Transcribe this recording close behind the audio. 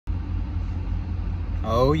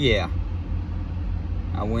Oh yeah,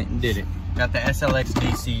 I went and did it. Got the SLX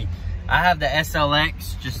DC. I have the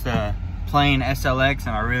SLX, just a plain SLX,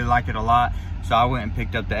 and I really like it a lot. So I went and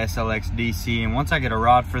picked up the SLX DC, and once I get a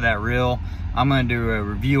rod for that reel, I'm gonna do a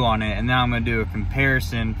review on it, and then I'm gonna do a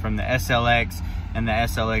comparison from the SLX and the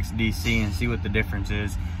SLX DC and see what the difference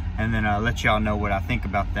is, and then let y'all know what I think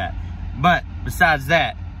about that. But besides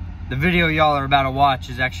that, the video y'all are about to watch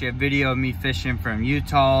is actually a video of me fishing from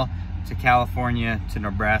Utah to California to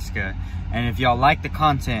Nebraska. And if y'all like the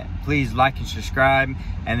content, please like and subscribe,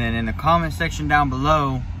 and then in the comment section down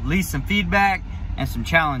below, leave some feedback and some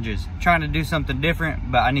challenges. I'm trying to do something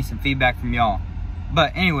different, but I need some feedback from y'all.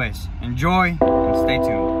 But anyways, enjoy and stay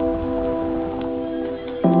tuned.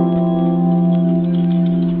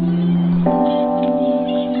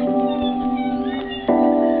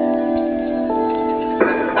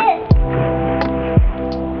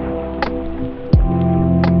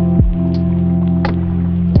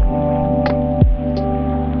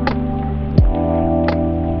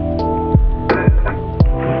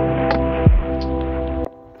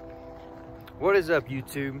 What is up,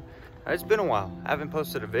 YouTube? It's been a while. I haven't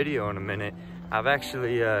posted a video in a minute. I've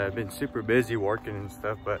actually been super busy working and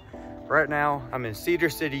stuff, but right now I'm in Cedar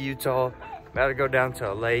City, Utah. About to go down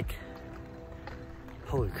to a lake.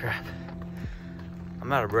 Holy crap.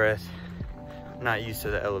 I'm out of breath. I'm not used to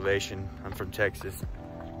the elevation. I'm from Texas.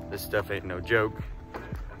 This stuff ain't no joke.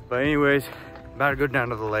 But anyways, about to go down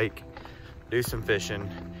to the lake, do some fishing.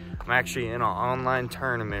 I'm actually in an online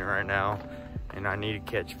tournament right now, and I need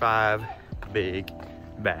to catch 5 big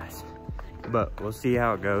bass, but we'll see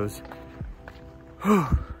how it goes.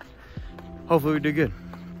 Hopefully we do good.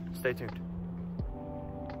 Stay tuned.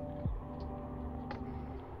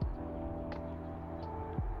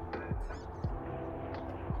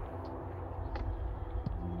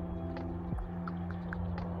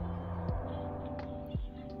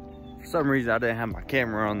 For some reason I didn't have my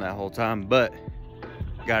camera on that whole time, but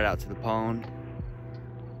got out to the pond,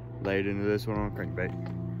 laid into this one on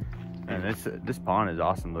crankbait. And this pond is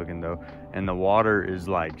awesome looking though, and the water is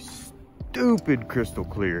like stupid crystal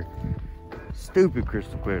clear. Stupid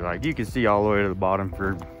crystal clear. Like you can see all the way to the bottom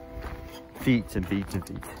for feet and feet and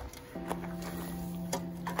feet.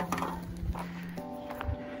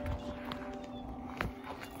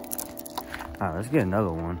 All right, let's get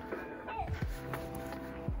another one.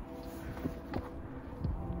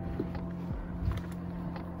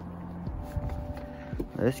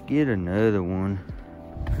 Let's get another one.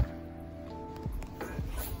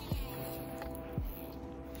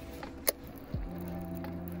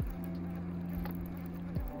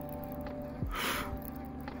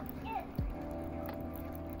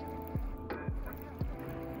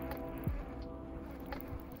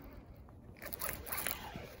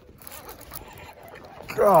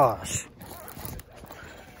 Gosh.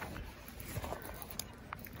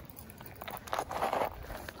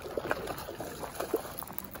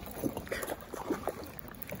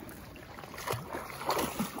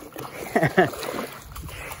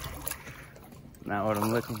 Not what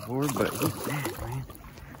I'm looking for, but look at that, man.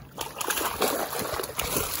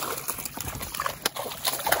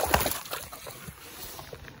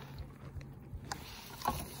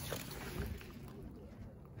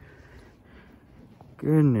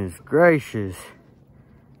 Goodness gracious.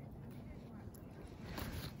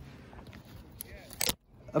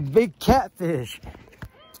 A big catfish.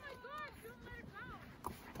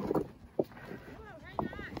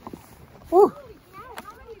 Woo.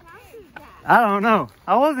 I don't know.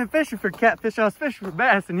 I wasn't fishing for catfish, I was fishing for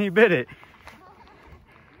bass, and he bit it.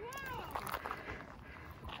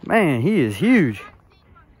 Man, he is huge.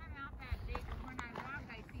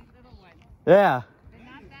 Yeah.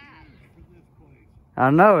 I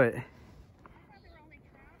know it.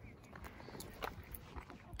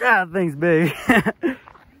 God, that thing's big.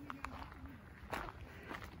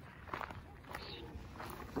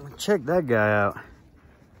 Check that guy out.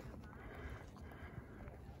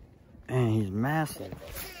 Man, he's massive.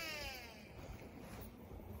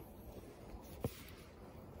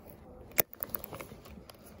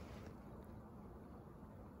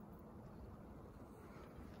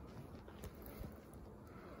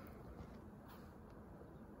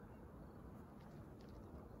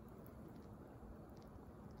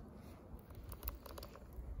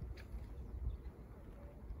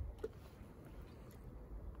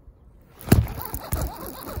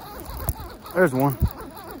 There's one.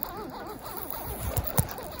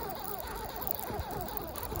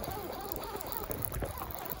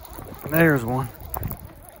 There's one.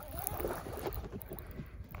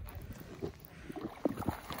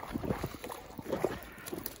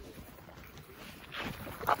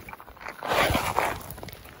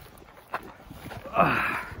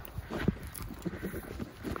 Alright,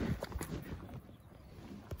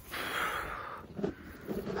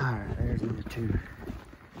 there's number 2.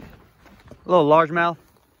 A little largemouth.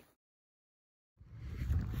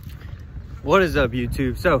 What is up,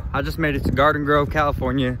 YouTube? So I just made it to Garden Grove,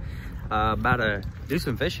 California. About to do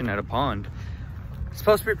some fishing at a pond. It's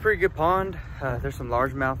supposed to be a pretty good pond. There's some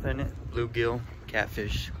largemouth in it, bluegill,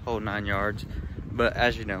 catfish, whole 9 yards. But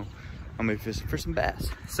as you know, I'm gonna be fishing for some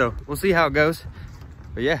bass. So we'll see how it goes.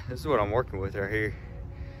 But yeah, this is what I'm working with right here.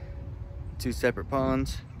 2 separate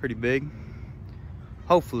ponds, pretty big.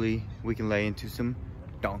 Hopefully we can lay into some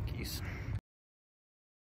donkeys.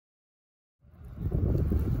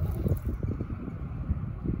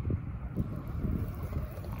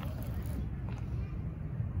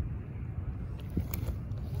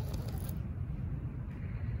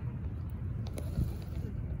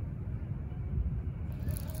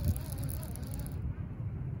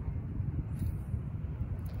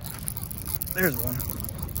 There's one.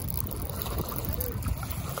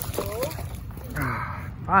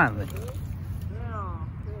 Finally.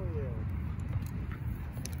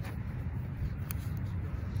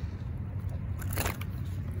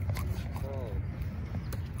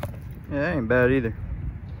 Yeah, that ain't bad either.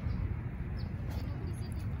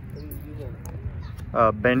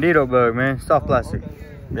 Bandito bug, man. Soft plastic.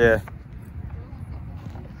 Yeah.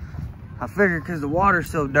 I figured because the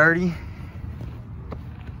water's so dirty.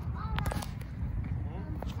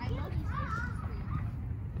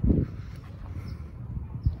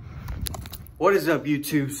 What is up,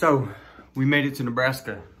 YouTube? So we made it to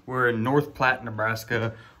Nebraska. We're in North Platte,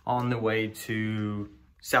 Nebraska, on the way to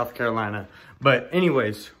South Carolina. But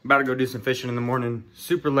anyways, about to go do some fishing in the morning.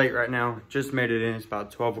 Super late right now. Just made it in. It's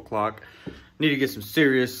about 12 o'clock. Need to get some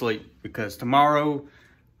serious sleep because tomorrow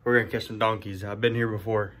we're gonna catch some donkeys. I've been here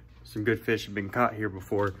before. Some good fish have been caught here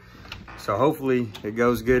before. So hopefully it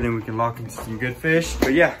goes good and we can lock into some good fish.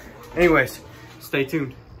 But yeah, anyways, stay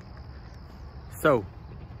tuned. So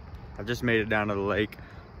I just made it down to the lake.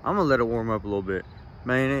 I'm gonna let it warm up a little bit.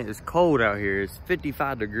 Man, it is cold out here. It's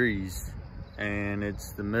 55 degrees and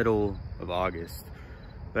it's the middle of August.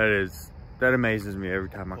 That amazes me every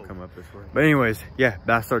time I come up this way. But anyways, yeah,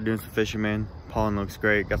 about to start doing some fishing, man. Pond looks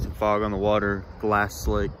great. Got some fog on the water, glass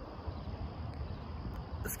slick.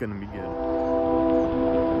 It's gonna be good.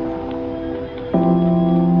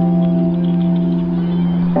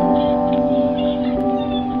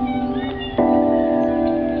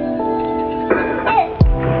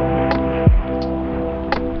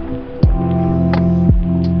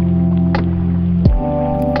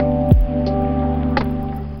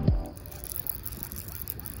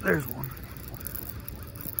 There's one.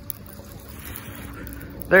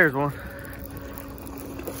 There's one.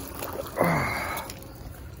 Oh,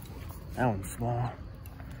 that one's small.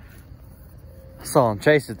 I saw him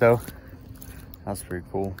chase it though. That's pretty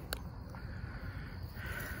cool.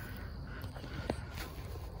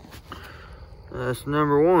 That's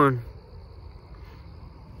number 1.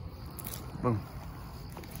 Boom.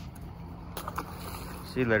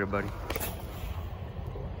 See you later, buddy.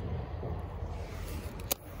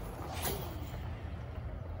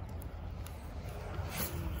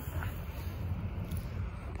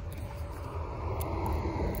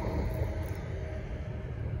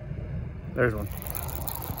 There's one.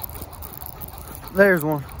 There's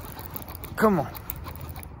one. Come on.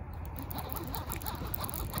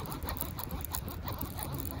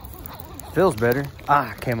 Feels better.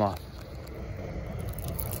 Ah, came off.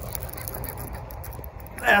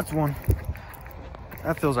 That's one.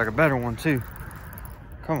 That feels like a better one too.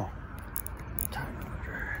 Come on.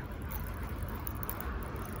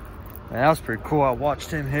 Man, that was pretty cool. I watched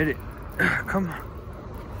him hit it. Come on.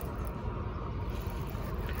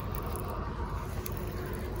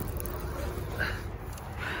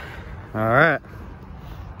 All right,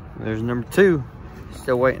 there's number 2.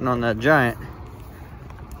 Still waiting on that giant.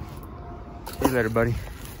 See you later, buddy.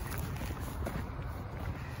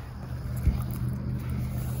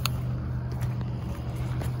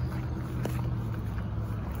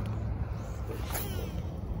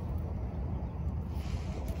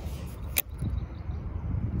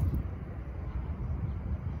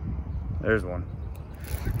 There's one.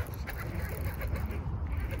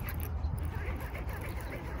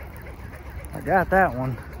 I got that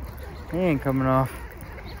one. He ain't coming off.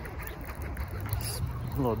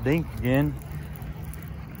 A little dink again.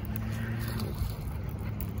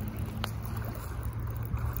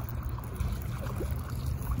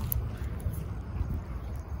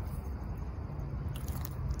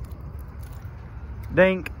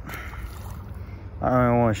 Dink. I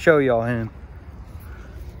don't want to show y'all him.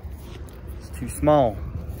 It's too small.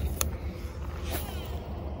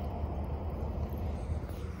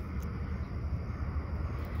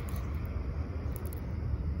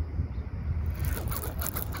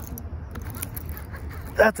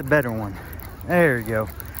 That's a better one. There you go.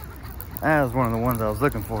 That was one of the ones I was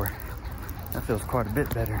looking for. That feels quite a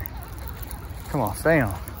bit better. Come on, stay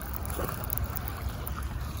on.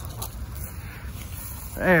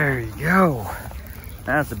 There you go.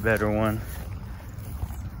 That's a better one.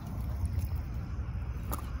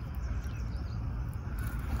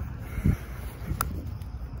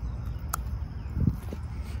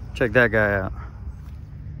 Check that guy out.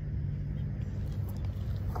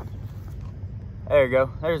 There you go.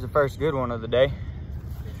 There's the first good one of the day.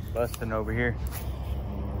 Busting over here.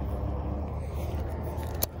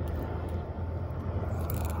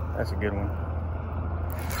 That's a good one.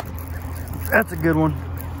 That's a good one.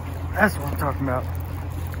 That's what I'm talking about.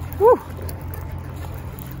 Woo!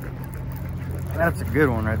 That's a good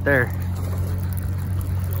one right there.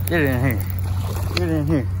 Get in here. Get in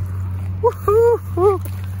here. Woo-hoo-hoo.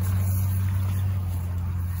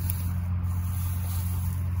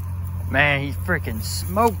 Man, he freaking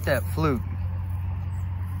smoked that fluke.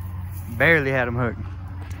 Barely had him hooked.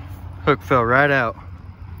 Hook fell right out.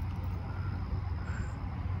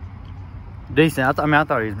 Decent. I mean, I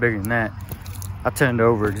thought he was bigger than that. I tend to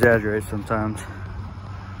over exaggerate sometimes.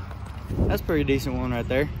 That's a pretty decent one right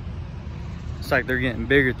there. It's like they're getting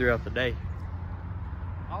bigger throughout the day.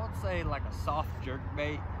 I would say like a soft jerk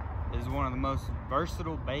bait is one of the most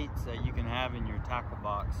versatile baits that you can have in your tackle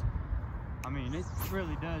box. I mean, it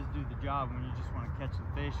really does do the job when you just want to catch the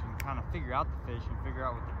fish and kind of figure out the fish and figure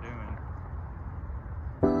out what they're doing.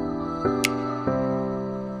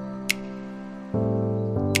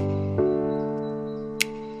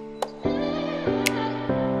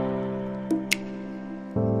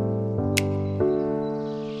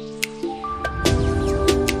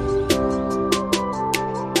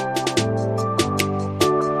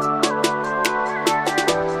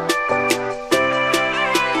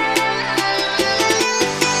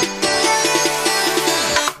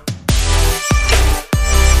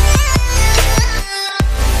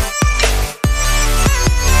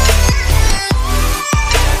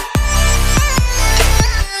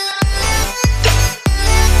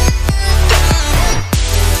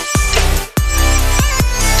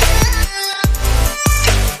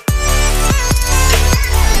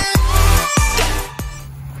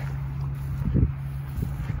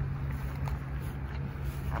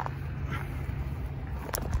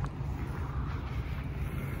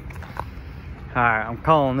 All right, I'm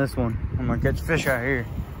calling this one. I'm gonna catch fish out here.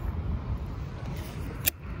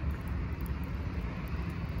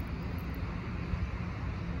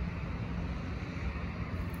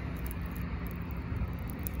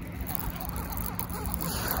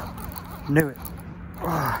 Knew it.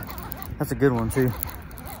 Oh, that's a good one too.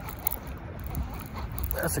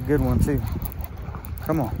 That's a good one too.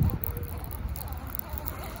 Come on.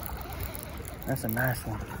 That's a nice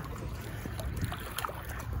one.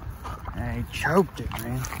 He choked it,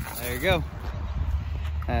 man. There you go.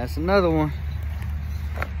 That's another one.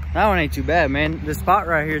 That one ain't too bad, man. The spot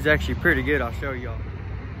right here is actually pretty good. I'll show y'all.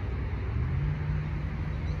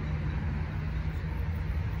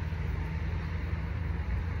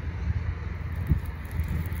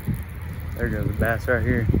 There goes the bass right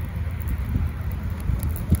here.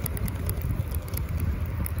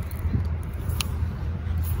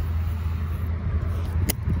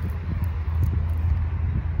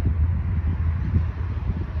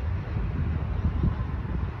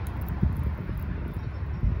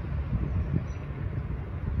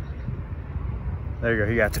 There you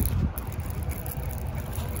go, he got it.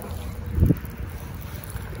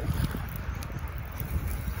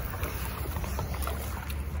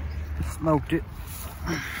 Smoked it.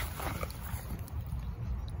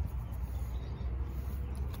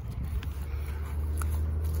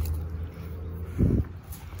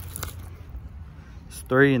 It's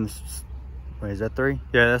 3 in the, wait, is that 3?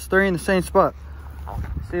 Yeah, that's 3 in the same spot.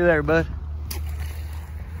 See you later, bud.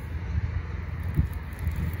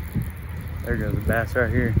 There goes the bass right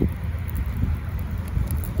here.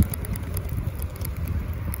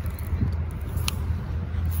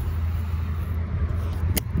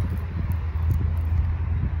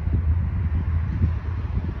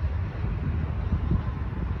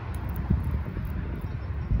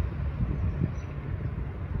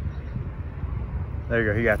 There you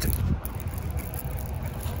go, he got it.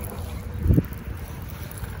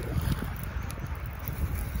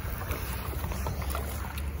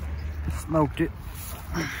 Smoked it.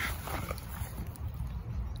 It's 3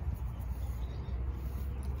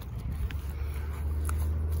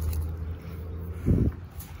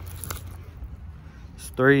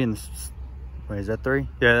 in the, wait, is that 3?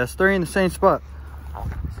 Yeah, that's 3 in the same spot.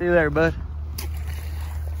 See you later, bud.